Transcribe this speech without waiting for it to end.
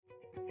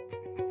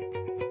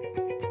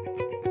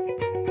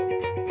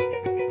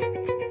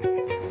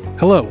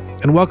Hello,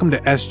 and welcome to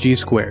SG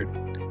Squared.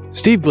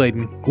 Steve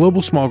Gladen,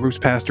 Global Small Groups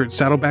Pastor at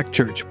Saddleback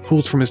Church,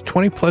 pulls from his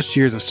 20-plus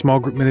years of small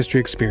group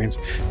ministry experience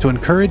to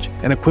encourage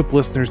and equip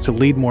listeners to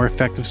lead more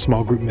effective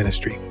small group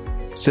ministry.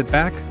 Sit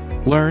back,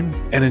 learn,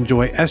 and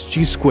enjoy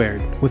SG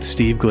Squared with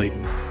Steve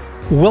Gladen.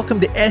 Welcome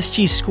to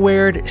SG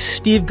Squared,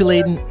 Steve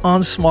Gladen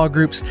on small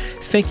groups.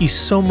 Thank you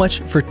so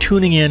much for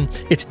tuning in.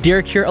 It's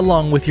Derek here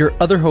along with your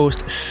other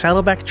host,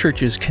 Saddleback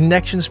Church's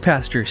Connections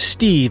Pastor,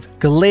 Steve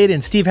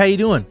Gladen. Steve, how you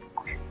doing?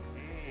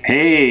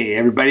 Hey,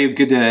 everybody.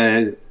 Good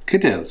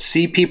to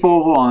see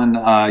people on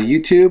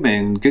YouTube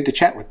and good to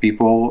chat with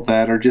people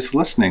that are just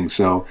listening.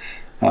 So,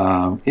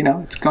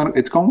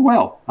 it's going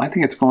well. I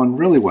think it's going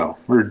really well.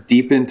 We're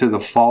deep into the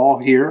fall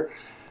here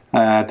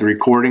at the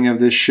recording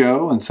of this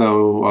show. And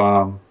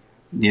so,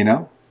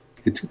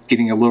 it's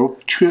getting a little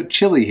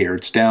chilly here.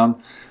 It's down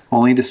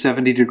only to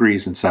 70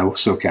 degrees in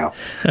SoCal.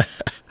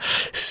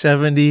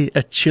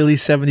 A chilly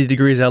 70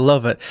 degrees. I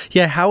love it.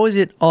 Yeah, how is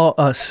it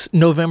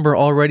November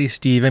already,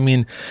 Steve? I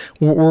mean,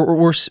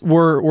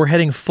 we're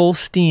heading full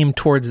steam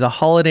towards the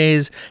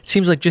holidays. It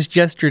seems like just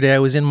yesterday I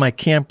was in my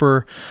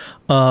camper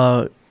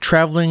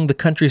traveling the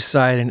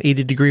countryside in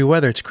 80-degree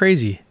weather. It's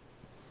crazy.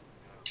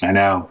 I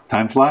know.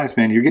 Time flies,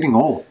 man. You're getting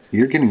old.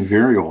 You're getting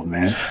very old,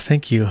 man.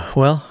 Thank you.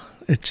 Well,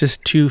 it's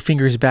just two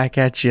fingers back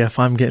at you if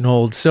I'm getting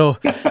old. So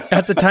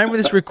at the time of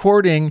this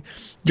recording,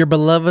 your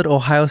beloved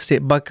Ohio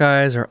State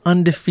Buckeyes are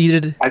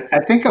undefeated. I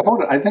think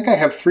I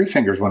have three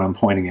fingers when I'm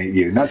pointing at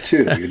you, not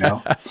two,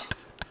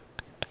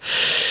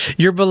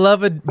 Your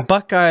beloved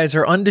Buckeyes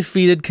are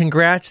undefeated.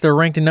 Congrats. They're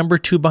ranked number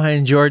 2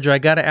 behind Georgia. I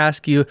got to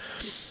ask you,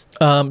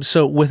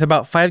 so with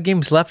about 5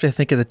 games left, I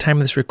think, at the time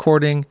of this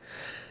recording,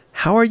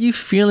 how are you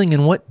feeling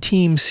and what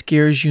team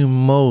scares you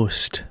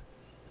most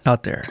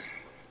out there?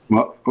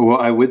 Well,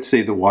 I would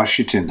say the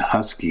Washington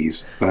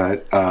Huskies,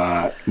 but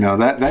no,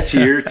 that's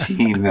your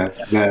team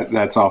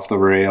that's off the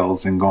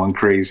rails and going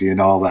crazy and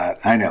all that.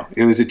 I know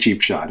it was a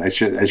cheap shot. I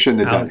shouldn't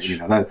have done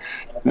it.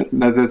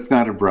 That's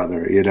not a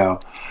brother. I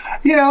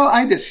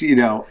just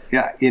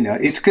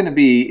it's going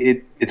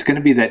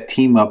to be that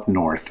team up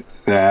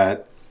north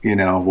that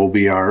will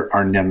be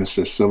our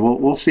nemesis. So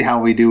we'll see how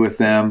we do with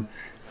them.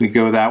 We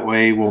go that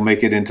way, we'll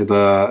make it into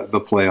the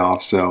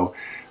playoffs. So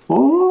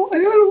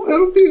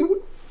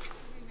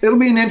it'll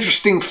be an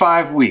interesting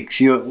 5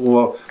 weeks.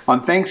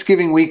 On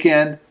Thanksgiving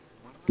weekend,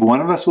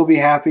 one of us will be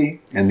happy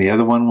and the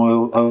other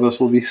of us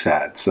will be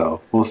sad. So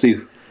we'll see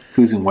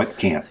who's in what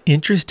camp.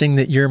 Interesting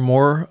that you're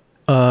more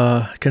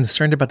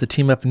concerned about the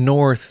team up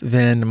north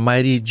than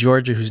mighty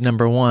Georgia, who's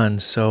number 1.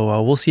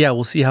 So we'll see.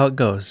 We'll see how it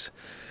goes.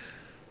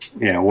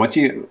 Yeah,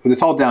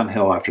 it's all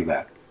downhill after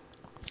that.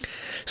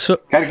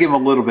 So got to give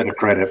them a little bit of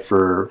credit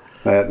for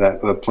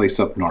that place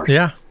up north.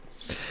 Yeah.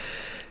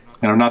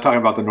 And I'm not talking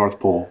about the North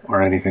Pole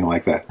or anything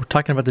like that. We're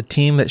talking about the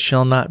team that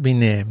shall not be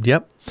named.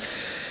 Yep.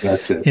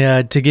 That's it.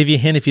 Yeah, to give you a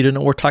hint, if you don't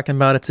know what we're talking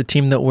about, it's a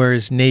team that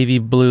wears navy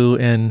blue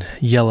and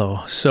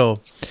yellow.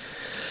 So,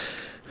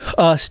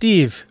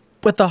 Steve,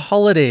 with the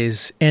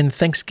holidays and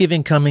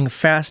Thanksgiving coming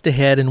fast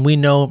ahead, and we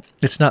know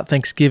it's not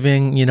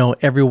Thanksgiving,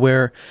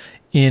 everywhere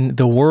in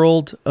the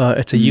world.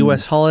 It's a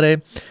U.S.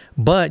 holiday,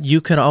 but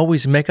you can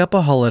always make up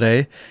a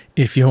holiday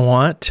if you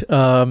want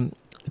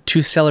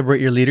to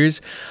celebrate your leaders.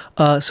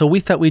 So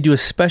we thought we'd do a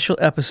special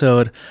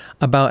episode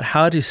about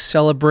how to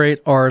celebrate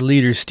our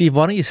leaders. Steve,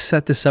 why don't you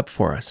set this up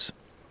for us?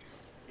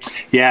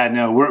 Yeah,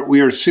 no,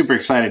 we are super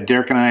excited.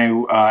 Derek and I,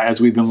 as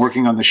we've been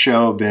working on the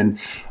show, have been,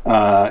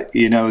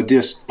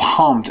 just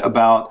pumped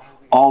about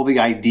all the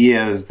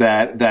ideas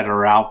that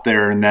are out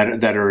there and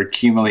that are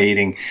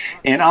accumulating.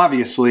 And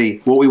obviously,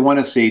 what we want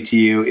to say to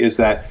you is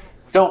that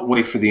don't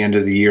wait for the end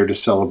of the year to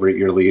celebrate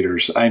your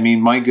leaders. I mean,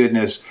 my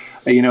goodness,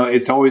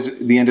 it's always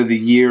the end of the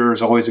year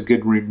is always a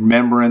good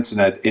remembrance, and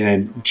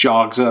it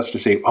jogs us to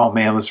say, oh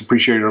man, let's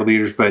appreciate our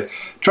leaders. But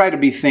try to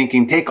be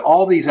thinking, take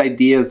all these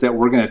ideas that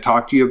we're going to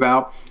talk to you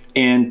about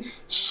and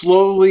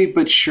slowly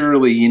but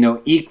surely,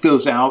 eke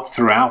those out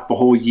throughout the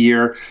whole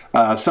year.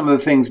 Some of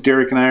the things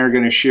Derek and I are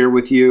going to share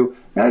with you,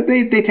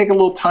 they take a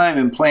little time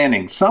in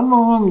planning. Some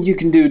of them you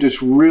can do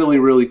just really,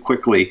 really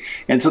quickly.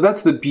 And so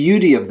that's the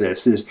beauty of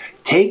this, is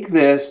take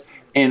this,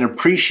 and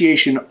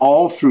appreciation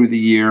all through the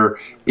year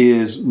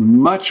is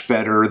much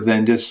better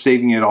than just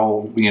saving it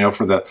all,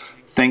 for the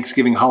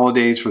Thanksgiving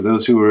holidays for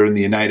those who are in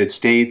the United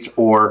States,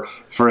 or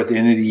for at the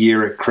end of the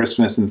year at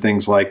Christmas and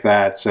things like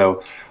that.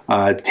 So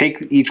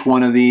take each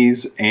one of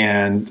these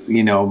and,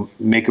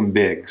 make them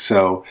big.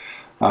 So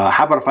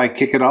how about if I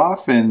kick it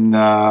off and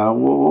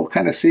we'll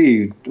kind of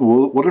see.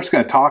 We're just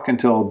going to talk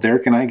until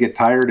Derek and I get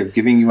tired of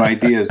giving you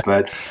ideas.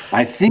 But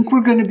I think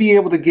we're going to be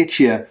able to get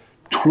you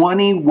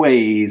 20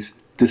 ways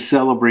to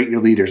celebrate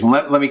your leaders. And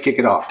let me kick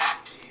it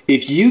off.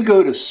 If you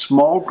go to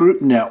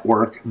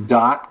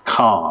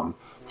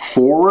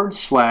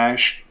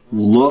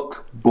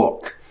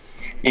smallgroupnetwork.com/lookbook,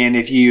 and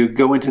if you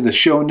go into the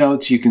show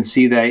notes, you can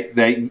see that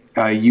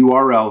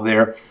URL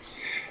there.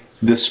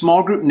 The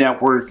Small Group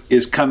Network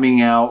is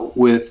coming out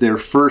with their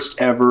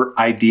first ever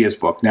ideas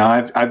book. Now,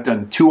 I've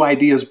done 2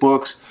 ideas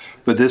books,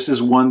 but this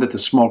is one that the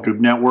Small Group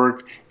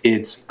Network,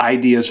 it's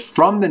ideas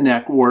from the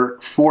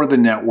network for the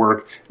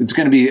network. It's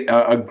going to be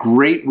a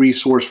great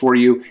resource for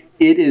you.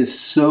 It is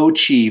so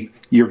cheap.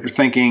 You're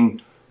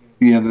thinking,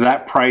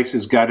 that price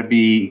has got to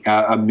be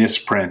a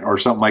misprint or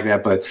something like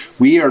that. But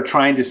we are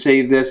trying to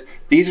save this.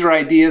 These are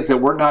ideas that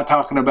we're not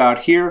talking about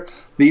here.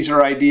 These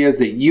are ideas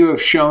that you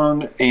have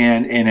shown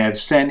and have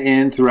sent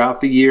in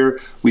throughout the year.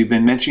 We've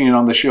been mentioning it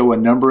on the show a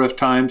number of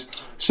times.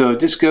 So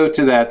just go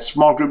to that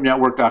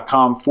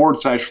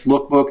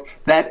smallgroupnetwork.com/lookbook.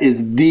 That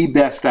is the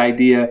best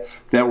idea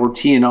that we're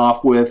teeing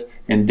off with.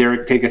 And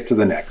Derek, take us to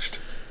the next.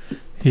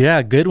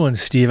 Yeah, good one,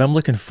 Steve. I'm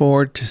looking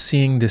forward to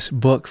seeing this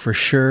book for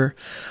sure.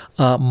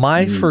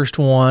 My first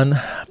one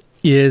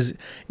is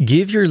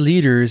give your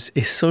leaders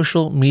a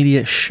social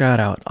media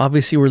shout out.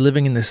 Obviously, we're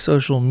living in the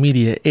social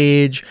media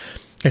age.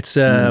 It's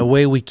a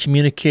way we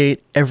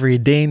communicate every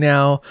day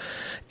now.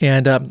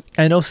 And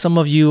I know some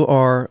of you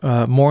are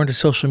more into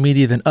social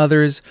media than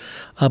others,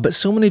 but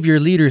so many of your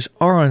leaders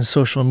are on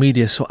social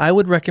media. So I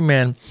would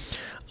recommend,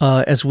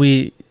 as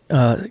we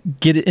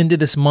get into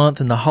this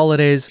month and the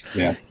holidays,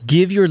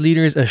 give your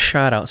leaders a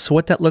shout out. So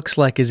what that looks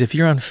like is if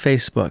you're on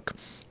Facebook,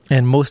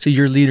 and most of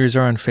your leaders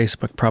are on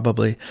Facebook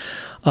probably,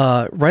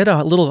 write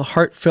a little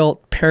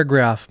heartfelt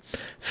paragraph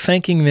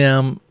thanking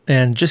them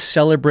and just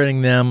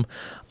celebrating them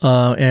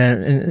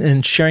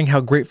and sharing how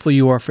grateful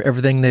you are for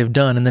everything they've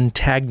done, and then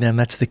tag them.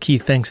 That's the key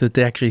thing so that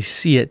they actually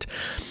see it.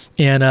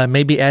 And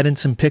maybe add in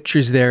some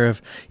pictures there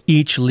of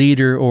each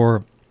leader,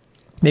 or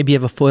maybe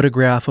have a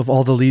photograph of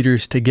all the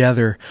leaders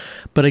together.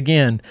 But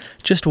again,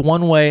 just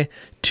one way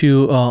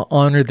to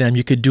honor them.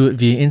 You could do it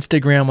via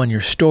Instagram on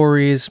your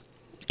stories,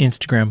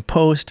 Instagram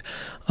post,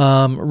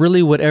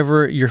 really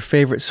whatever your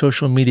favorite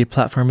social media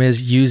platform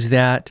is, use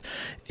that.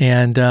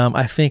 And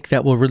I think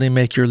that will really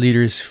make your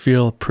leaders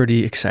feel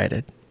pretty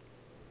excited.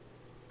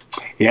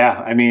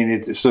 Yeah, I mean,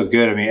 it's so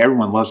good. I mean,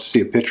 everyone loves to see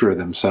a picture of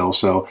themselves,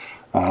 so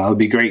it'll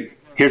be great.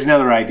 Here's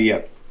another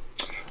idea.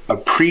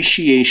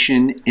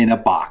 Appreciation in a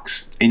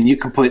box. And you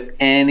can put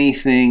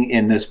anything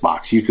in this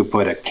box. You could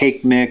put a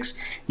cake mix.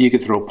 You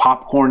could throw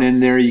popcorn in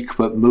there. You could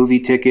put movie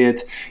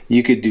tickets.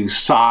 You could do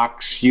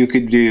socks. You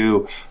could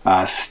do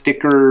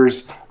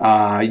stickers.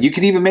 You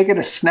could even make it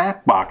a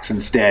snack box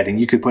instead. And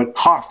you could put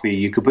coffee.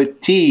 You could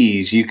put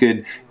teas. You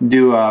could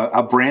do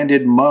a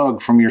branded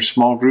mug from your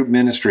small group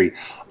ministry.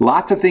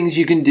 Lots of things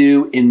you can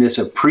do in this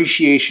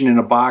appreciation in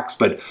a box,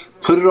 but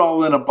put it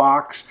all in a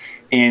box.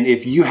 And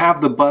if you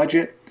have the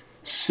budget,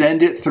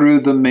 send it through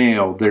the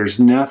mail. There's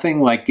nothing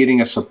like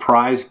getting a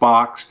surprise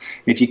box.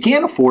 If you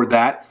can't afford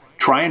that,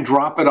 try and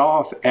drop it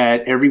off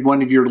at every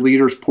one of your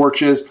leaders'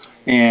 porches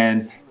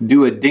and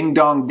do a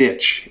ding-dong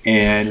ditch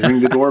and ring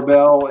the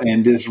doorbell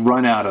and just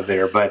run out of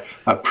there. But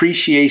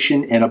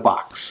appreciation in a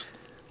box.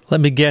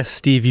 Let me guess,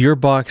 Steve, your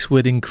box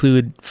would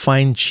include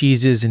fine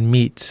cheeses and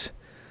meats.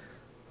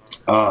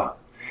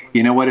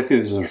 You know what? If it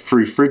was a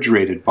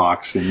refrigerated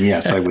box, then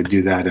yes, I would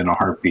do that in a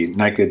heartbeat.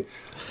 And I could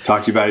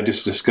talk to you about it. I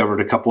just discovered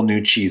a couple new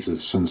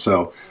cheeses. And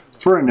so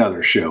for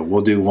another show,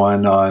 we'll do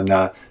one on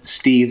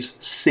Steve's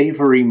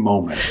savory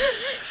moments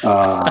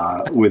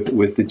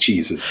with the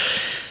cheeses.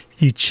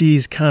 You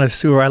cheese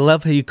connoisseur. I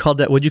love how you called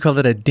that. Would you call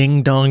that a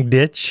ding-dong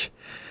ditch?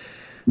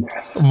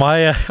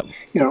 My,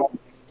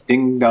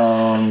 ding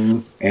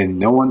dong, and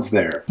no one's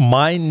there.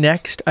 My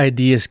next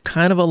idea is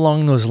kind of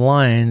along those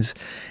lines.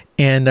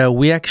 And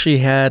we actually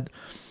had,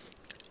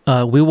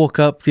 we woke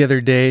up the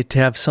other day to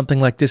have something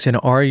like this in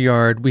our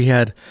yard. We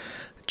had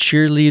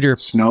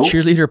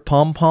cheerleader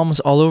pom-poms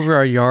all over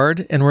our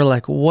yard. And we're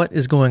like, what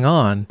is going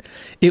on?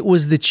 It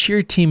was the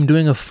cheer team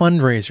doing a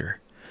fundraiser.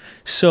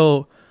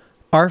 So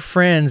our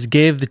friends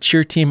gave the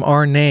cheer team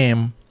our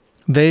name.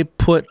 They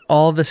put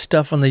all the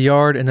stuff on the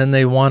yard, and then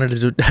they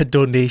wanted a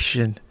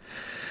donation.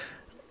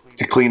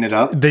 To clean it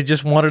up? They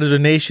just wanted a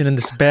donation in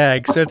this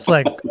bag. So it's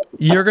like,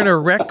 you're going to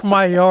wreck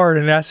my yard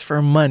and ask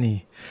for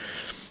money.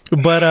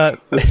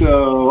 But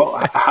so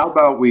how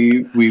about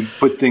we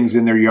put things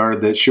in their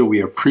yard that show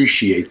we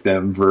appreciate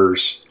them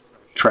versus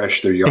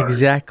trash their yard?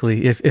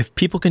 Exactly. If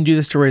people can do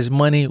this to raise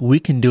money, we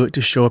can do it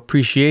to show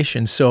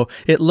appreciation. So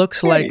it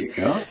looks like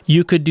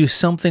you could do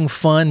something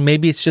fun.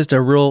 Maybe it's just a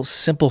real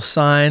simple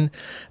sign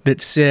that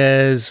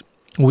says,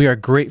 we are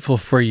grateful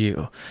for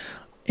you.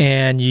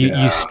 And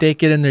you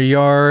stake it in their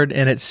yard,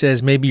 and it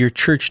says maybe your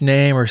church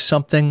name or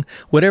something,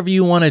 whatever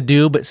you want to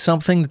do, but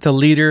something that the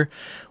leader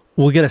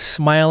will get a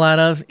smile out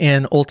of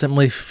and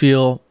ultimately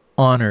feel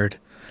honored.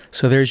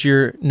 So there's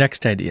your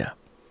next idea.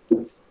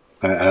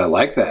 I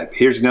like that.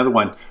 Here's another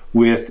one.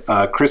 With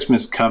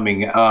Christmas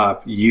coming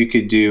up, you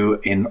could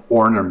do an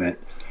ornament.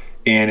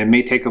 And it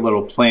may take a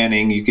little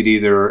planning. You could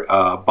either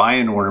buy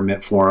an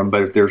ornament for them,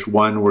 but if there's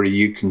one where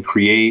you can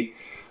create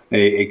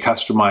a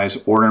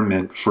customized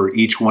ornament for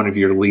each one of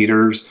your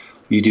leaders,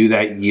 you do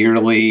that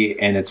yearly,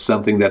 and it's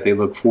something that they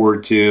look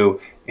forward to.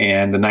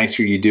 And the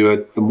nicer you do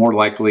it, the more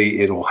likely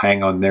it'll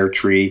hang on their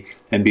tree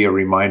and be a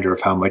reminder of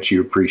how much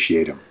you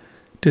appreciate them.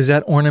 Does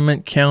that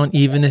ornament count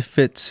even if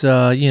it's,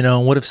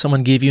 what if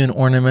someone gave you an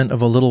ornament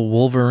of a little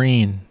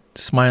Wolverine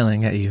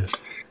smiling at you?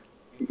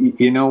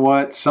 You know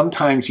what?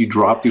 Sometimes you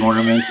drop the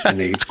ornaments and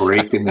they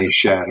break and they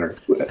shatter.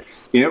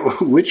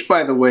 Which,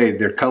 by the way,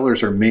 their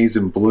colors are maize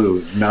and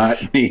blue,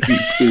 not navy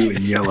blue and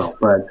yellow.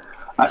 But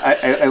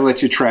I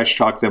let you trash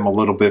talk them a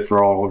little bit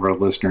for all of our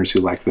listeners who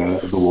like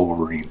the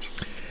Wolverines.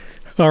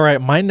 All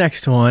right, my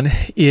next one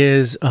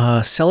is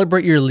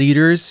celebrate your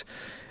leaders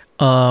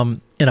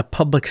in a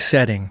public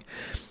setting.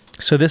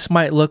 So this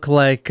might look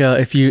like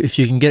if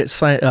you can get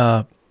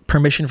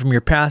permission from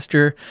your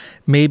pastor,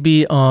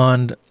 maybe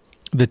on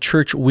the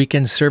church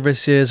weekend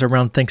services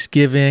around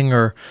Thanksgiving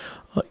or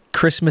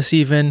Christmas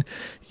even,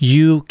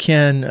 you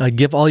can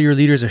give all your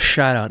leaders a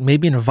shout out.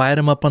 Maybe invite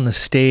them up on the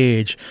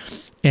stage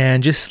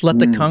and just let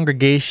the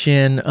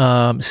congregation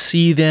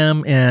see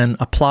them and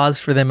applause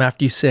for them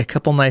after you say a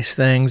couple nice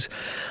things.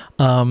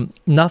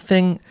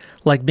 Nothing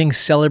like being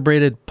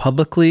celebrated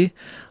publicly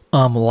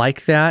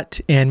like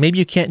that. And maybe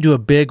you can't do a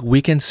big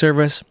weekend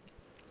service,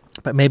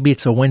 but maybe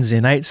it's a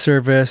Wednesday night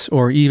service,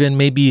 or even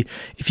maybe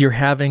if you're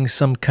having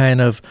some kind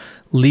of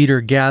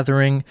leader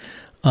gathering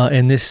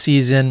in this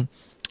season,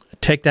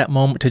 take that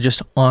moment to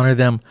just honor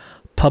them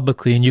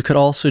publicly. And you could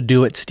also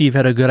do it. Steve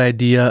had a good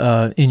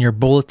idea in your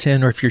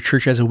bulletin, or if your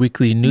church has a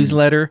weekly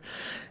newsletter,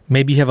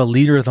 maybe you have a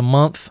leader of the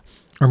month,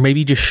 or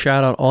maybe just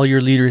shout out all your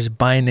leaders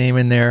by name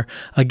in there.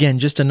 Again,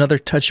 just another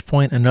touch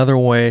point, another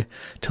way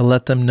to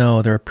let them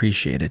know they're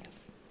appreciated.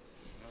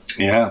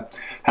 Yeah.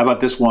 How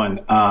about this one?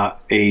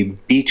 A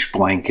beach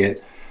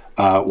blanket,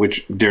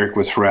 which Derek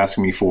was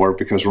harassing me for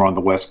because we're on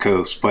the West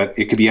Coast, but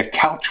it could be a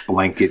couch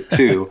blanket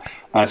too,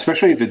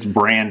 especially if it's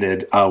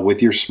branded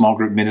with your small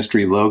group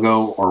ministry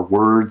logo or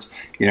words.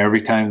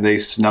 Every time they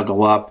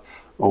snuggle up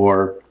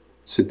or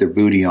sit their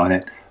booty on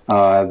it,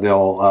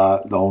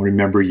 they'll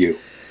remember you.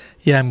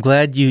 Yeah, I'm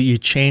glad you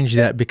changed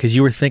that, because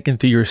you were thinking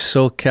through your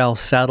SoCal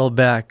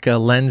Saddleback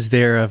lens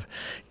there of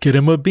get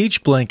him a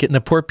beach blanket, and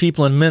the poor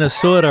people in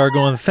Minnesota are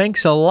going,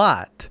 thanks a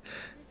lot.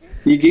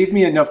 You gave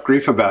me enough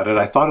grief about it.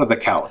 I thought of the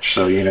couch,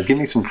 so give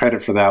me some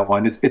credit for that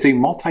one. It's a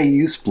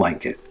multi-use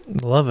blanket.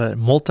 Love it,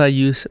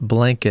 multi-use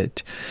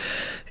blanket,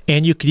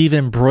 and you could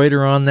even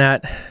embroider on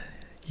that,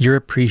 "You're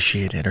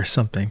appreciated" or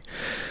something.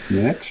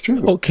 That's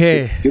true.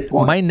 Okay, good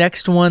point. My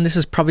next one. This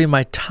is probably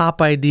my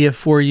top idea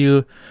for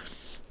you.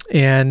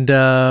 And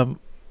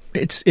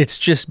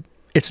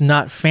it's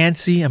not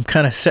fancy. I'm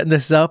kind of setting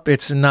this up.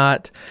 It's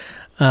not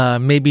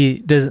maybe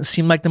doesn't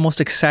seem like the most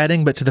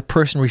exciting, but to the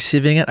person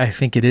receiving it, I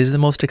think it is the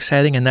most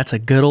exciting. And that's a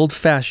good old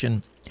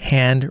fashioned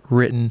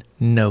handwritten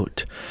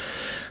note.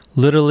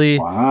 Literally.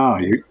 Wow,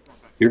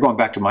 you're going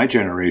back to my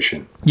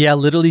generation. Yeah,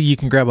 literally, you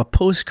can grab a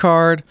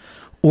postcard,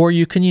 or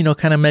you can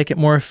kind of make it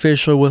more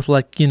official with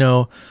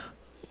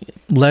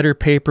letter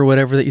paper,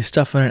 whatever that you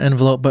stuff in an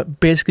envelope. But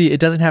basically, it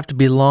doesn't have to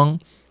be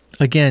long.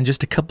 Again,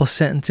 just a couple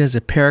sentences,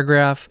 a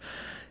paragraph,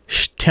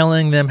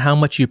 telling them how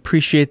much you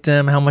appreciate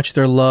them, how much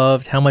they're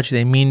loved, how much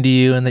they mean to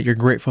you, and that you're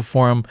grateful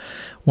for them.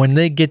 When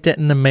they get that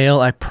in the mail,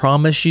 I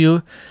promise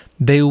you,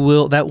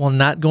 that will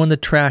not go in the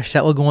trash.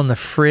 That will go in the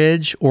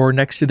fridge or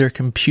next to their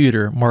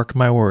computer. Mark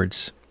my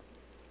words.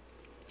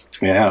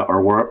 Yeah,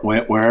 or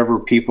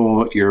wherever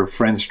your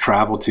friends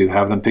travel to,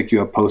 have them pick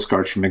you up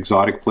postcards from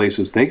exotic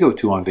places they go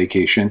to on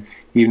vacation,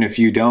 even if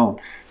you don't.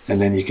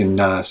 And then you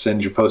can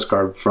send your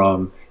postcard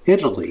from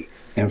Italy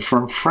and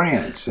from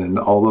France and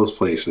all those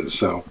places.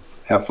 So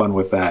have fun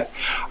with that.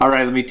 All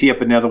right, let me tee up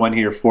another one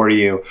here for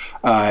you.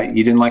 You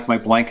didn't like my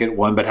blanket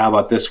one, but how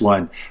about this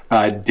one?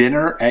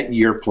 Dinner at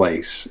your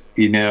place.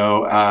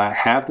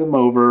 Have them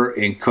over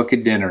and cook a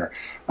dinner.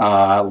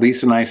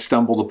 Lisa and I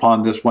stumbled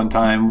upon this one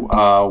time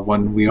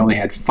when we only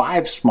had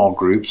 5 small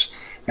groups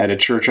at a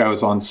church I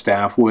was on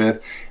staff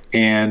with,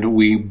 and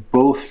we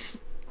both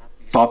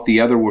thought the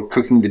other were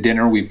cooking the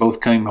dinner. We both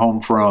she came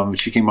home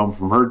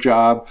from her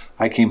job.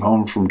 I came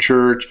home from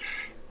church.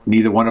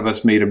 Neither one of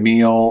us made a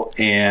meal,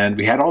 and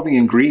we had all the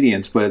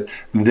ingredients, but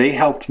they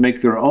helped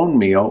make their own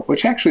meal,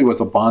 which actually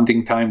was a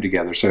bonding time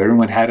together. So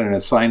everyone had an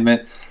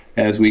assignment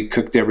as we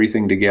cooked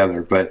everything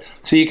together. But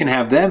so you can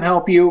have them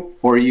help you,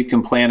 or you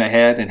can plan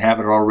ahead and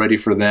have it all ready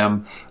for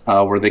them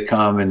where they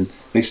come, and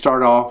they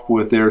start off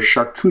with their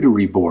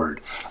charcuterie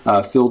board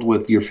filled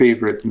with your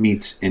favorite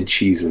meats and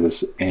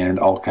cheeses and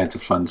all kinds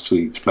of fun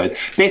sweets. But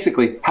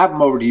basically, have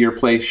them over to your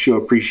place, show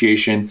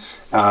appreciation,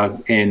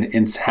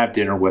 and have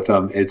dinner with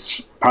them.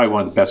 It's probably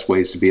one of the best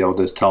ways to be able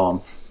to tell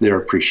them they're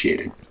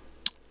appreciated.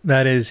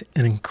 That is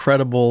an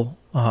incredible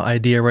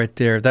idea right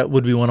there. That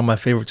would be one of my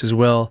favorites as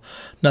well.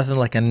 Nothing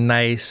like a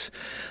nice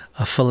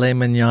filet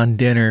mignon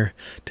dinner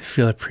to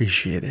feel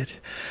appreciated.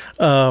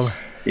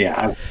 Yeah,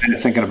 I was kind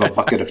of thinking of a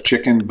bucket of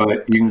chicken,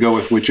 but you can go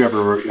with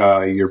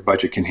whichever your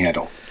budget can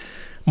handle.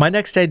 My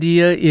next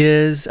idea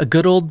is a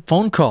good old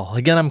phone call.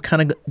 Again, I'm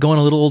kind of going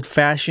a little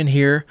old-fashioned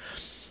here.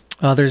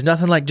 There's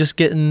nothing like just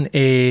getting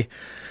a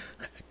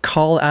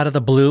call out of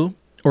the blue.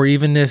 Or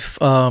even if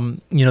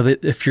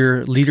if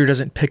your leader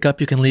doesn't pick up,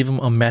 you can leave them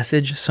a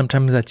message.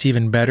 Sometimes that's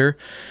even better.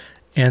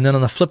 And then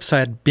on the flip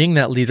side, being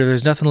that leader,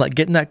 there's nothing like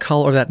getting that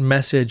call or that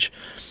message,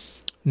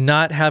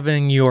 not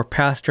having your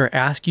pastor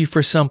ask you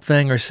for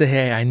something or say,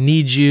 hey, I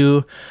need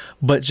you,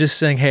 but just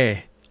saying,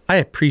 hey, I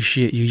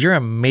appreciate you. You're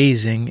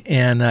amazing.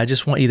 And I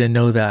just want you to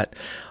know that.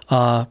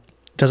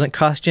 Doesn't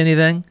cost you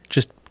anything,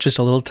 just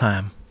a little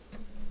time.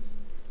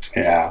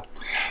 Yeah.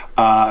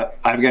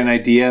 I've got an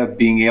idea of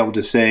being able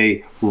to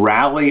say,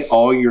 rally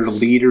all your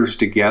leaders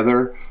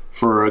together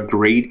for a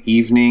great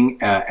evening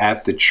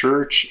at the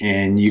church,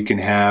 and you can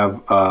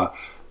have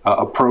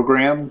a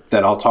program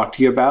that I'll talk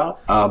to you about.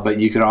 But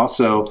you can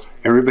also,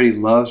 everybody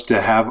loves to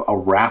have a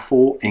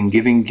raffle and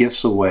giving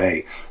gifts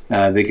away.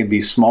 They can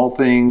be small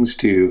things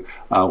to,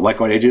 like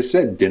what I just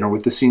said, dinner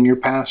with the senior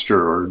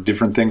pastor or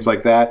different things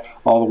like that,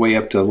 all the way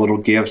up to little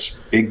gifts,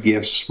 big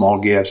gifts, small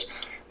gifts.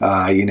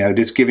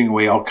 Just giving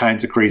away all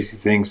kinds of crazy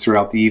things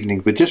throughout the evening.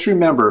 But just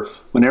remember,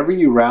 whenever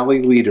you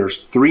rally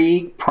leaders,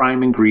 3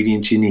 prime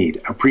ingredients you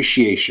need.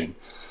 Appreciation.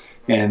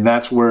 And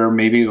that's where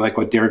maybe like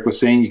what Derek was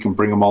saying, you can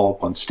bring them all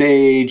up on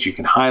stage, you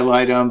can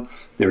highlight them,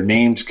 their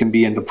names can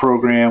be in the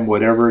program,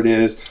 whatever it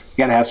is. You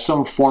got to have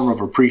some form of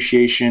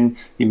appreciation.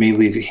 You may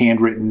leave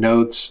handwritten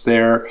notes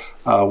there,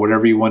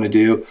 whatever you want to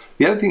do.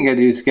 The other thing you got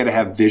to do is you got to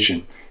have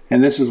vision.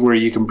 And this is where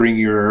you can bring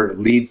your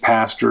lead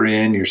pastor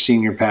in, your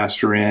senior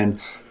pastor in,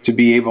 to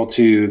be able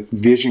to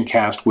vision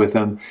cast with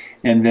them.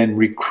 And then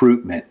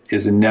recruitment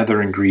is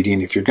another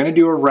ingredient. If you're going to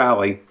do a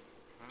rally,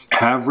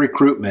 have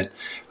recruitment.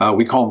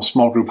 We call them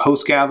small group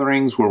host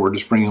gatherings, where we're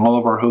just bringing all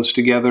of our hosts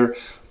together.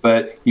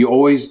 But you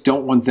always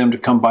don't want them to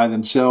come by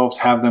themselves.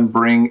 Have them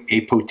bring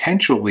a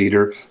potential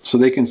leader so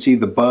they can see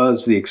the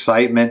buzz, the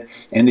excitement,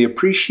 and the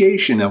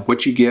appreciation of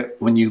what you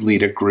get when you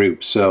lead a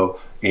group.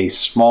 So a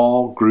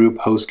small group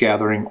host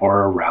gathering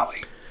or a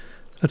rally.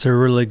 That's a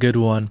really good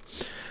one.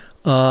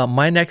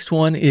 My next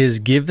one is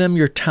give them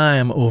your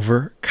time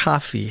over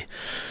coffee.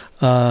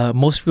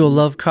 Most people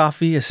love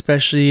coffee,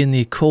 especially in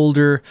the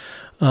colder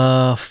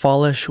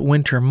fallish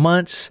winter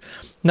months.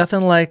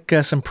 Nothing like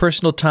some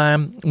personal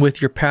time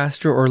with your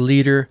pastor or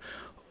leader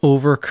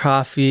over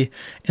coffee.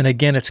 And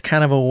again, it's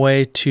kind of a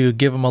way to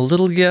give them a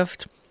little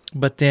gift,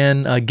 but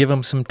then give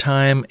them some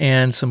time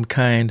and some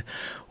kind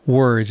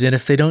words. And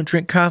if they don't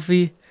drink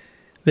coffee,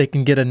 they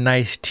can get a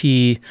nice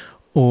tea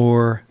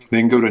or... They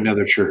can go to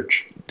another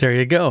church. There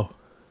you go.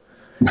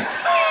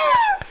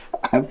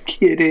 I'm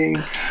kidding.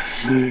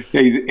 And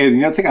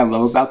the other thing I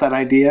love about that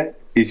idea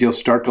is you'll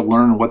start to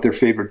learn what their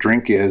favorite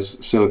drink is.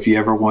 So if you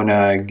ever want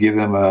to give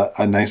them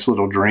a nice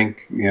little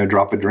drink,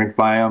 drop a drink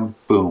by them,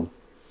 boom,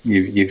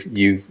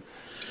 you've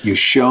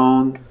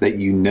shown that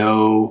you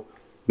know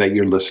that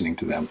you're listening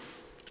to them.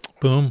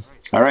 Boom.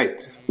 All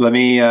right, let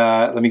me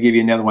give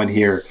you another one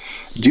here.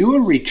 Do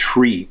a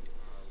retreat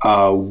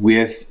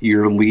with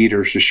your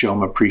leaders to show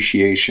them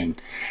appreciation.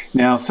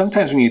 Now,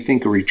 sometimes when you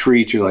think of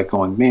retreat, you're like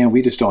going, man,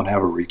 we just don't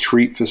have a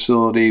retreat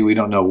facility. We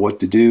don't know what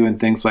to do and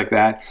things like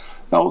that.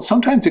 Well,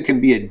 sometimes it can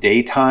be a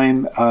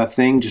daytime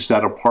thing just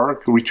at a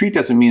park. A retreat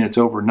doesn't mean it's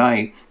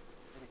overnight,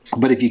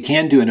 but if you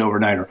can do an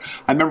overnighter.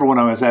 I remember when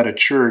I was at a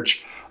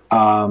church,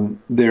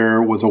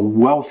 there was a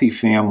wealthy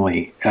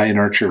family in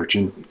our church,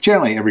 and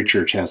generally every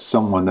church has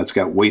someone that's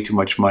got way too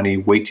much money,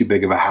 way too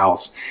big of a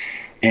house.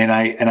 And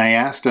I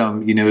asked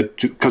them,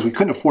 because we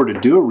couldn't afford to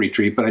do a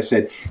retreat, but I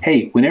said,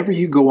 hey, whenever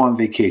you go on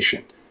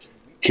vacation,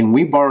 can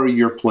we borrow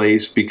your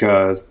place,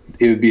 because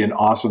it would be an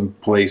awesome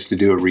place to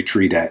do a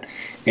retreat at.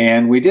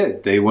 And we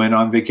did. They went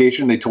on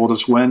vacation. They told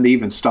us when. They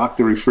even stocked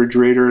the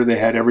refrigerator. They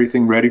had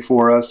everything ready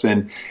for us.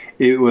 And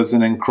it was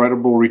an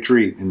incredible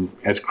retreat. And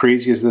as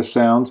crazy as this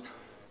sounds,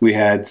 we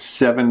had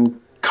 7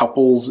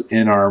 couples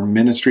in our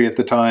ministry at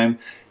the time,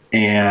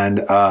 and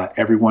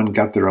everyone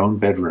got their own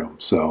bedroom.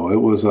 So it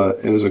was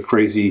a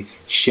crazy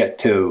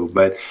chateau.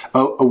 But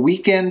a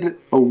weekend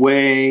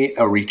away,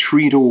 a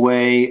retreat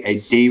away, a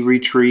day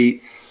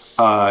retreat,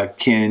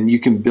 you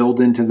can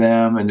build into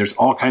them, and there's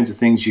all kinds of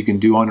things you can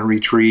do on a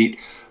retreat,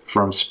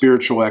 from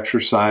spiritual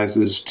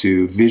exercises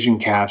to vision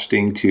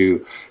casting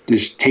to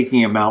just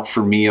taking them out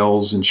for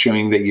meals and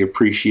showing that you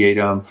appreciate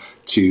them,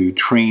 to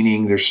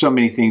training. There's so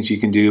many things you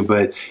can do,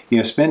 but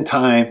spend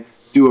time,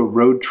 do a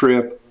road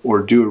trip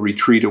or do a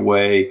retreat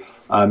away.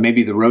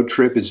 Maybe the road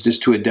trip is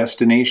just to a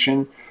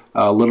destination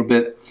a little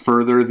bit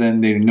further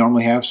than they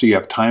normally have, so you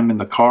have time in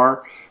the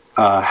car,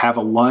 have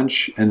a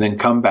lunch, and then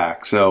come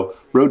back. So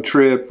road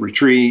trip,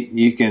 retreat,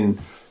 you can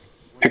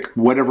pick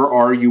whatever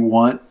R you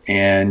want,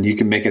 and you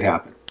can make it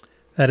happen.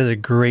 That is a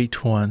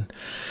great one.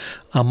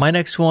 My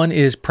next one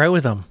is pray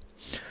with them.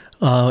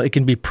 It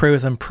can be pray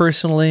with them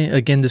personally.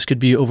 Again, this could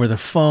be over the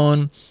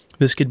phone.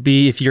 This could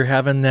be if you're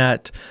having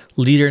that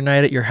leader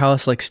night at your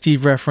house, like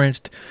Steve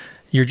referenced,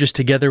 you're just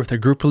together with a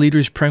group of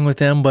leaders praying with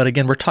them. But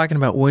again, we're talking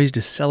about ways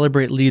to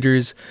celebrate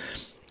leaders.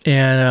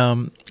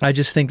 And I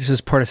just think this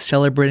is part of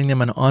celebrating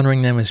them and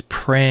honoring them, is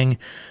praying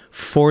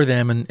for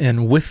them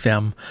and with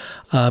them,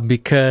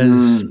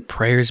 because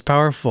prayer is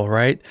powerful,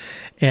 right?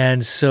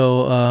 And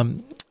so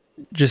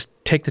just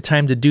take the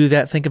time to do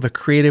that. Think of a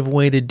creative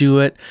way to do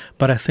it,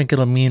 but I think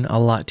it'll mean a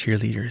lot to your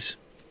leaders.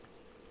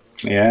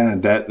 Yeah,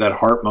 that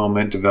heart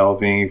moment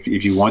developing.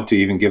 If you want to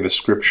even give a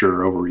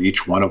scripture over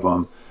each one of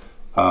them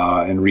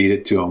and read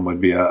it to them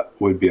would be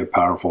a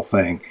powerful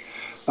thing.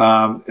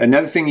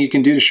 Another thing you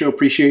can do to show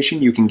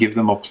appreciation, you can give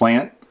them a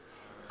plant.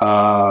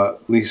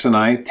 Lisa and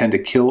I tend to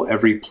kill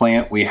every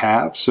plant we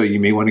have, so you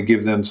may want to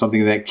give them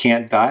something that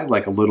can't die,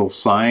 like a little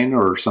sign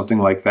or something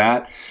like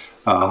that.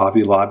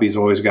 Hobby Lobby's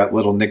always got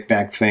little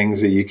knick-knack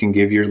things that you can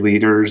give your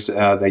leaders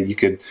that you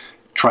could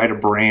try to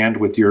brand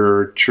with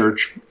your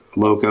church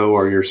logo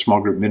or your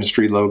small group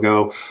ministry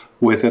logo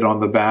with it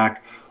on the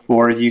back.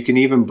 Or you can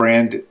even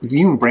brand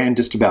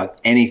just about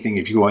anything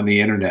if you go on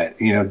the internet.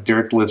 You know,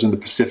 Derek lives in the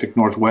Pacific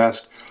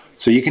Northwest,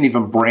 so you can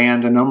even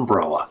brand an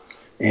umbrella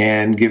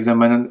and give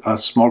them a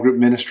small group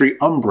ministry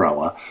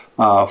umbrella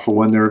for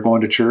when they're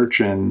going to church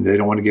and they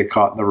don't want to get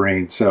caught in the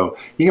rain. So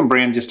you can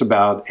brand just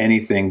about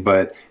anything,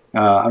 but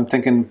I'm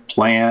thinking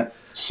plant,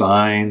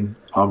 sign,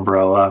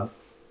 umbrella.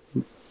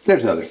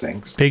 There's other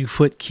things.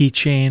 Bigfoot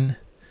keychain.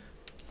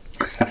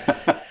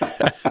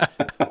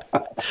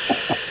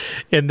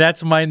 And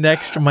that's my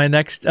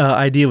next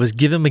idea was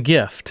give them a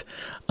gift.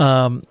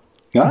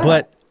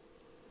 But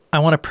I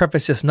want to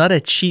preface this, not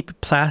a cheap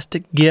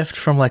plastic gift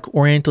from like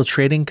Oriental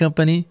Trading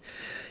Company.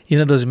 You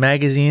know, those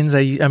magazines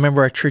I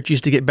remember our church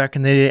used to get back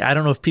in the day. I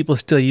don't know if people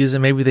still use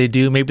them. Maybe they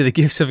do. Maybe the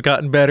gifts have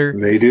gotten better.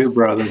 They do,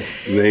 brother.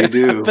 They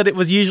do. But it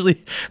was usually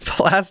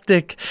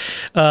plastic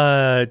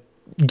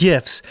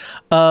gifts.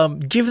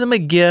 Give them a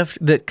gift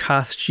that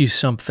costs you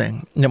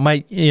something. It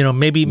might,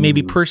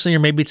 maybe personally, or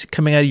maybe it's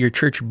coming out of your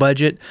church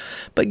budget,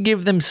 but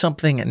give them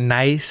something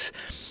nice.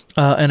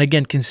 And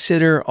again,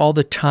 consider all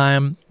the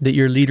time that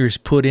your leaders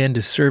put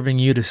into serving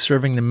you, to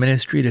serving the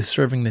ministry, to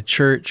serving the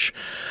church.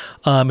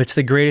 It's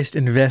the greatest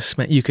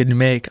investment you could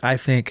make, I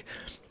think,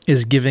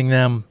 is giving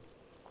them,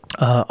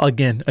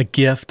 again, a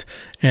gift.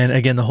 And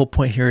again, the whole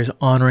point here is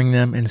honoring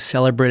them and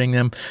celebrating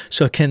them.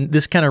 So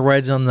this kind of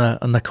rides on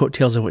the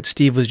coattails of what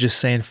Steve was just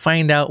saying.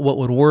 Find out what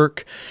would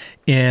work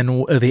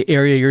in the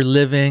area you're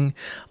living,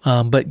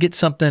 but get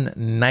something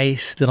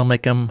nice that'll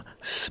make them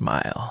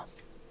smile.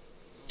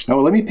 Oh,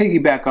 well, let me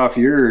piggyback off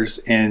yours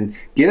and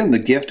get them the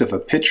gift of a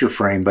picture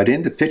frame, but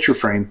in the picture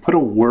frame, put a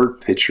word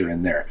picture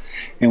in there.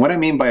 And what I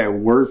mean by a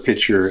word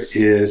picture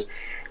is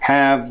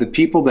have the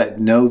people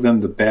that know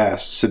them the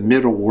best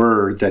submit a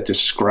word that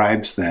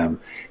describes them.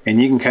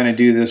 And you can kind of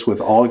do this with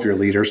all of your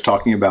leaders,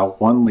 talking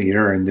about one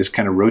leader and just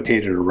kind of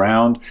rotate it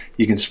around.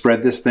 You can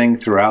spread this thing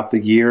throughout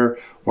the year,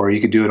 or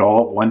you could do it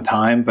all at one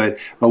time. But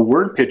a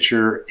word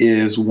picture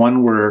is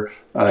one where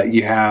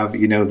you have,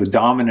 the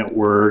dominant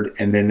word,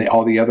 and then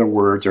all the other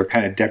words are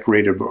kind of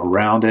decorated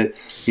around it,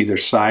 either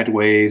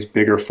sideways,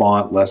 bigger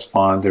font, less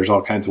font. There's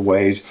all kinds of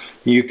ways.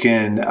 You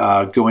can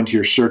go into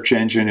your search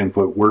engine and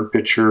put word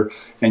picture,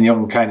 and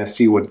you'll kind of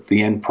see what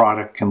the end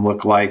product can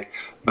look like.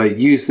 But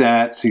use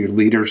that so your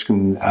leaders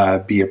can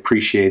be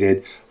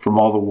appreciated from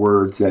all the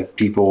words that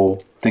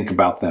people think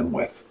about them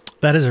with.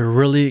 That is a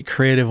really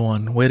creative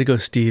one. Way to go,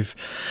 Steve.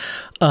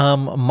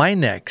 My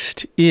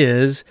next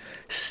is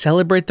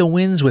celebrate the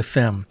wins with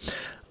them.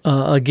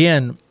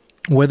 Again,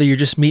 whether you're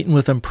just meeting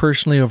with them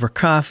personally over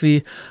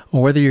coffee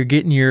or whether you're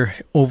getting your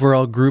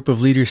overall group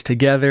of leaders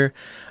together,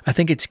 I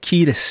think it's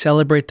key to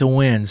celebrate the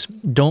wins.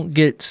 Don't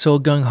get so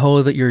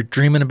gung-ho that you're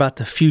dreaming about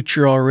the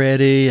future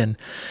already and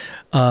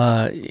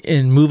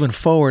moving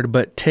forward,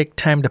 but take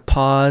time to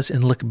pause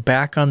and look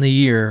back on the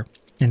year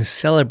and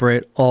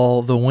celebrate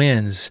all the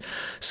wins.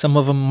 Some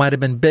of them might have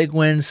been big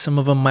wins. Some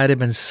of them might have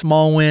been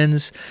small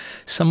wins.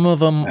 Some of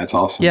them, that's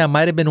awesome. Yeah,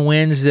 might have been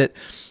wins that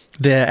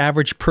the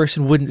average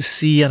person wouldn't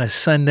see on a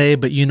Sunday,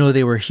 but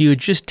they were huge.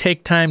 Just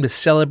take time to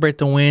celebrate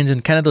the wins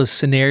and kind of those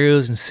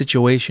scenarios and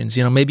situations.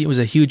 Maybe it was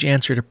a huge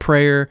answer to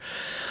prayer.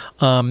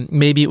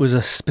 Maybe it was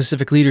a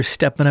specific leader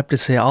stepping up to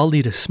say, I'll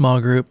lead a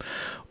small group.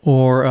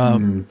 Or,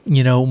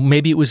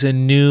 maybe it was a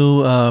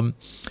new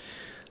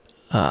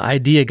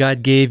idea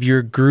God gave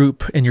your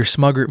group and your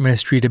small group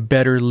ministry to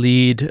better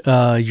lead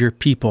your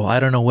people. I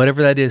don't know,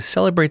 whatever that is,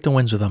 celebrate the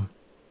wins with them.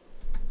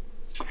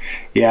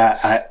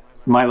 Yeah,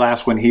 my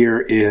last one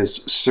here is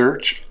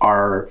search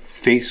our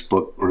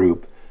Facebook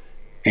group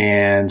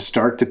and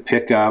start to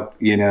pick up,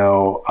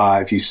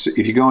 if you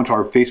go into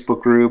our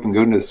Facebook group and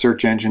go into the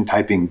search engine,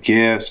 type in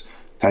gifts,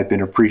 type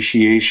in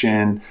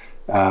appreciation,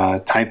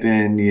 type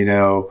in,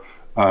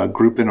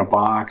 group in a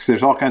box.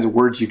 There's all kinds of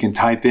words you can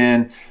type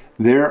in.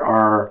 There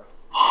are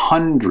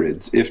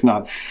hundreds, if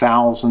not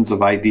thousands,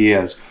 of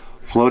ideas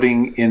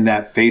floating in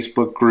that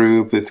Facebook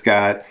group. It's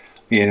got,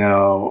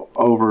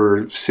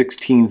 over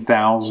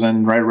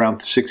 16,000, right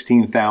around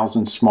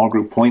 16,000 small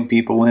group point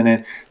people in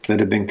it that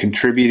have been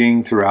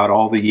contributing throughout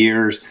all the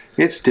years.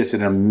 It's just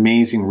an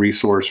amazing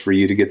resource for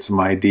you to get some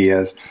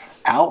ideas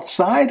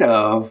outside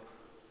of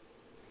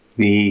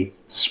the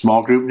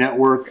Small Group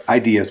Network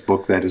Ideas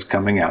book that is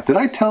coming out. Did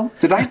I tell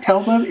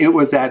them it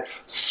was at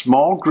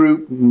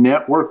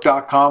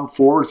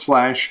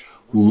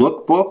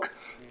smallgroupnetwork.com/lookbook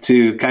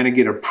to kind of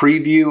get a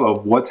preview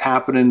of what's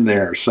happening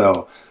there.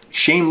 So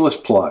shameless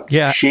plug.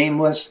 Yeah.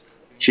 Shameless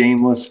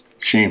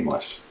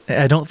Shameless.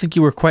 I don't think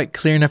you were quite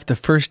clear enough the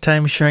first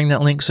time sharing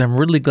that link, so I'm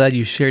really glad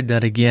you shared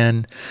that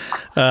again.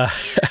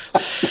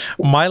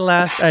 My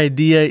last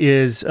idea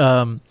is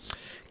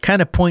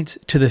kind of points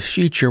to the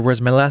future,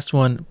 whereas my last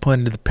one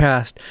pointed to the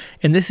past,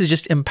 and this is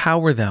just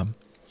empower them.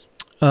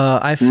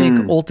 I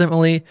think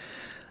ultimately,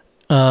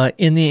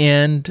 in the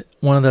end,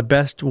 one of the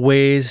best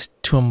ways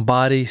to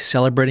embody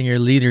celebrating your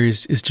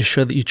leaders is to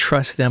show that you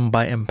trust them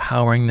by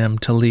empowering them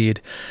to lead.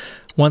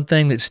 One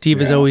thing that Steve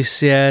has always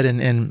said,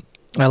 and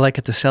I like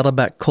at the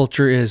Saddleback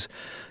culture, is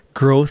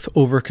growth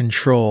over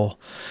control.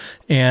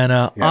 And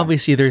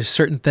obviously there's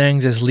certain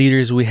things as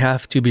leaders we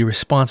have to be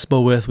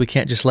responsible with. We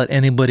can't just let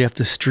anybody off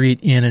the street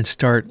in and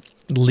start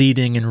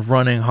leading and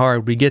running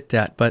hard. We get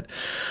that. But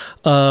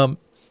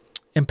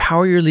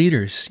empower your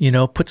leaders,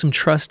 put some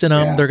trust in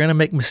them. Yeah. They're going to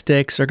make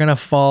mistakes. They're going to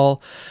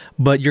fall,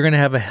 but you're going to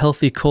have a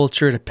healthy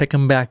culture to pick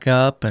them back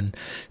up and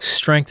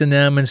strengthen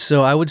them. And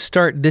so I would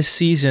start this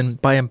season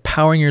by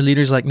empowering your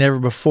leaders like never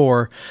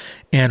before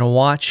and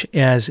watch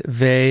as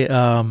they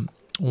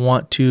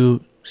want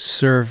to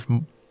serve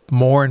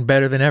more and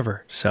better than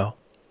ever. So,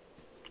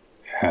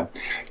 yeah,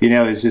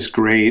 it's just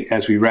great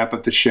as we wrap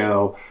up the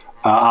show.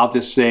 I'll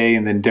just say,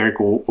 and then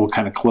Derek will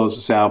kind of close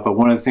us out. But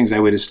one of the things I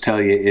would just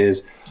tell you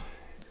is,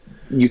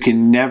 you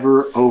can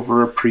never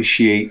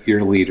overappreciate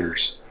your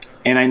leaders.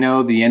 And I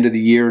know the end of the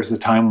year is the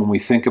time when we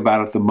think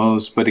about it the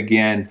most, but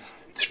again,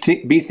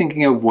 be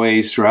thinking of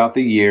ways throughout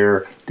the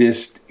year,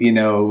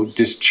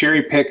 just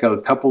cherry pick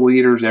a couple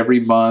leaders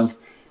every month,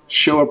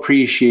 show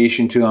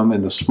appreciation to them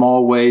in the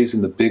small ways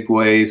and the big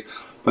ways.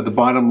 But the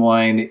bottom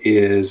line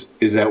is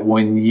that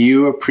when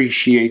you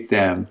appreciate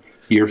them,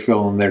 you're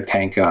filling their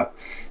tank up.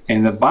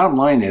 And the bottom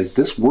line is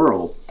this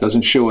world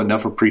doesn't show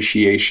enough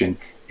appreciation.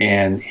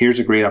 And here's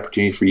a great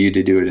opportunity for you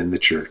to do it in the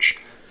church.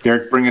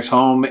 Derek, bring us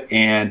home,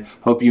 and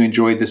hope you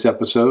enjoyed this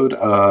episode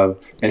of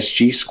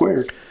SG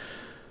Squared.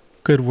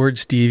 Good word,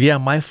 Steve. Yeah,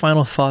 my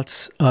final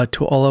thoughts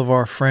to all of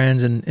our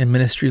friends and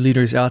ministry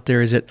leaders out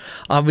there is that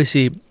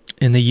obviously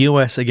in the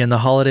U.S., again, the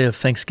holiday of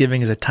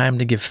Thanksgiving is a time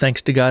to give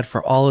thanks to God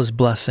for all His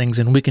blessings,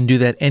 and we can do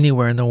that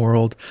anywhere in the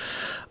world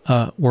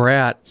we're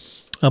at.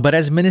 But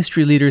as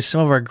ministry leaders,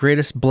 some of our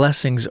greatest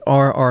blessings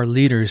are our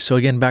leaders. So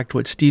again, back to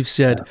what Steve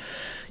said,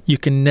 you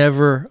can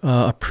never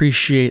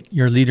appreciate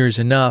your leaders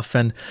enough.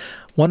 And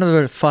one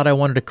other thought I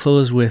wanted to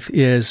close with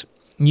is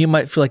you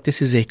might feel like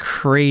this is a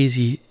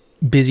crazy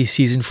busy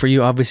season for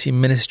you. Obviously,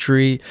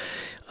 ministry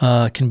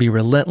can be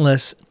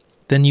relentless.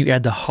 Then you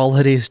add the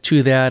holidays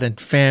to that and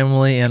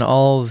family and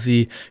all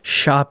the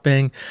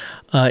shopping.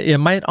 It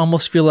might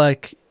almost feel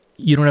like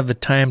you don't have the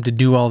time to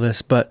do all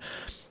this, but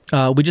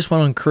we just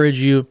want to encourage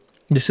you.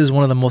 This is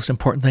one of the most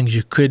important things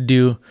you could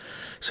do.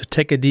 So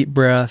take a deep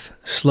breath,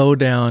 slow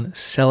down,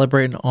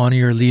 celebrate and honor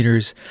your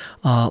leaders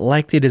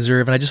like they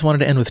deserve. And I just wanted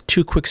to end with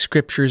two quick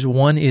scriptures.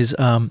 One is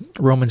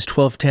Romans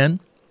 12:10.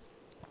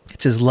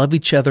 It says, love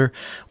each other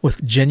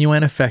with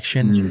genuine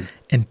affection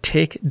and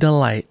take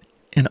delight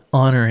in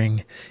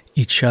honoring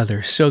each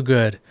other. So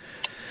good.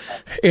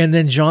 And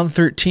then John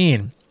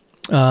 13,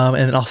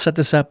 and I'll set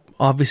this up.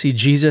 Obviously,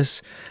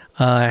 Jesus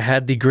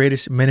had the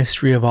greatest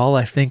ministry of all,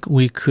 I think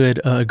we could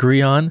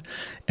agree on.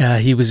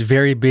 He was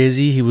very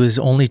busy. He was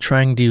only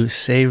trying to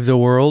save the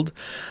world.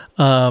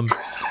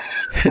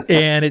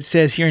 And it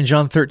says here in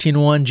John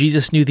 13:1,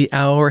 Jesus knew the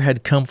hour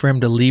had come for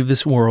him to leave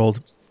this world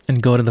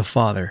and go to the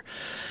Father.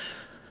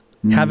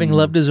 Having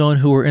loved his own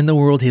who were in the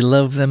world, he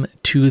loved them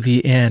to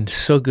the end.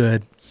 So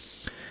good.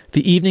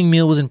 The evening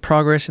meal was in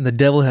progress, and the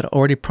devil had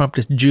already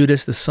prompted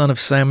Judas, the son of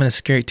Simon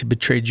Iscariot, to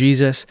betray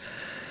Jesus.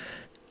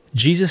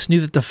 Jesus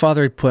knew that the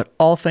Father had put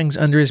all things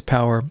under his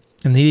power,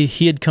 and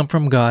he had come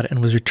from God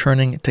and was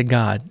returning to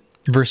God.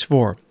 Verse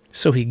 4,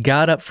 so he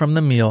got up from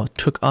the meal,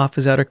 took off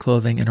his outer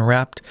clothing, and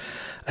wrapped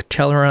a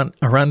towel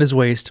around his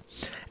waist.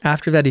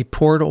 After that, he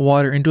poured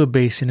water into a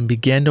basin and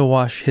began to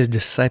wash his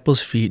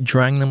disciples' feet,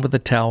 drying them with a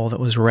towel that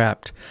was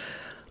wrapped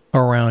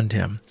around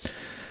him.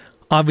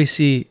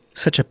 Obviously,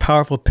 such a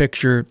powerful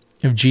picture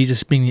of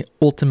Jesus being the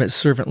ultimate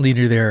servant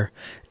leader there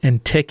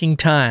and taking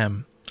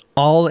time,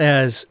 all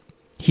as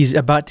he's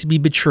about to be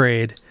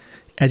betrayed,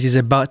 as he's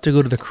about to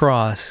go to the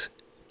cross,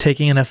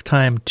 taking enough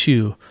time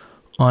to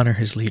honor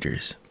his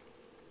leaders.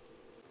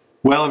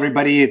 Well,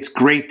 everybody, it's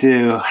great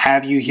to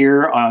have you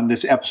here on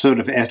this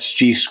episode of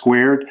SG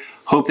Squared.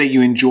 Hope that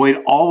you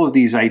enjoyed all of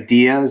these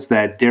ideas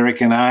that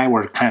Derek and I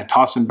were kind of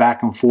tossing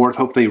back and forth.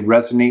 Hope they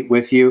resonate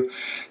with you.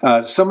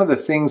 Some of the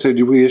things that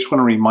we just want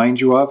to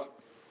remind you of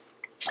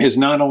is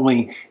not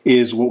only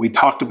is what we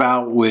talked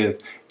about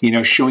with,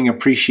 showing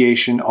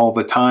appreciation all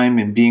the time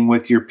and being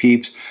with your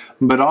peeps,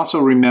 but also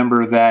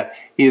remember that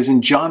is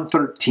in John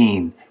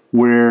 13,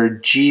 where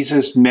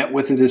Jesus met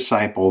with the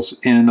disciples,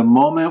 and in the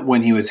moment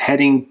when he was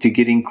heading to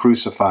getting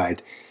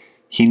crucified,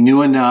 he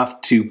knew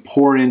enough to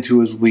pour into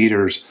his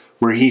leaders,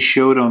 where he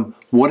showed them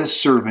what a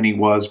servant he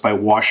was by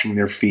washing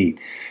their feet.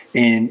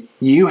 And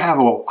you have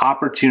an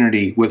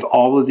opportunity with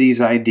all of these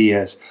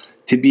ideas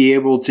to be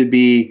able to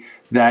be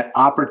that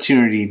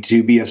opportunity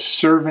to be a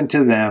servant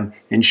to them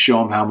and show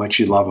them how much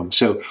you love them.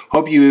 So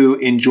hope you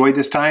enjoyed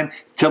this time.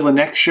 Till the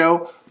next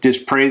show,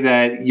 just pray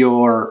that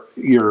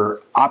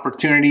your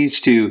opportunities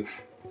to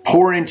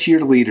pour into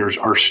your leaders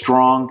are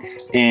strong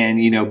and,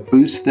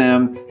 boost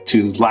them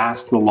to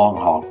last the long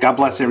haul. God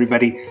bless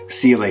everybody.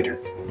 See you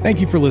later. Thank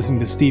you for listening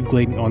to Steve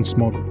Gladen on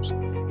Small Groups.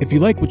 If you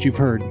like what you've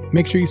heard,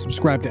 make sure you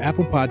subscribe to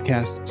Apple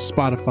Podcasts,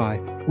 Spotify,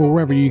 or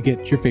wherever you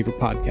get your favorite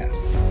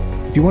podcasts.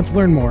 If you want to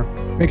learn more,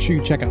 make sure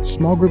you check out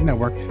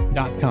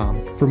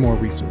smallgroupnetwork.com for more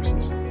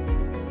resources.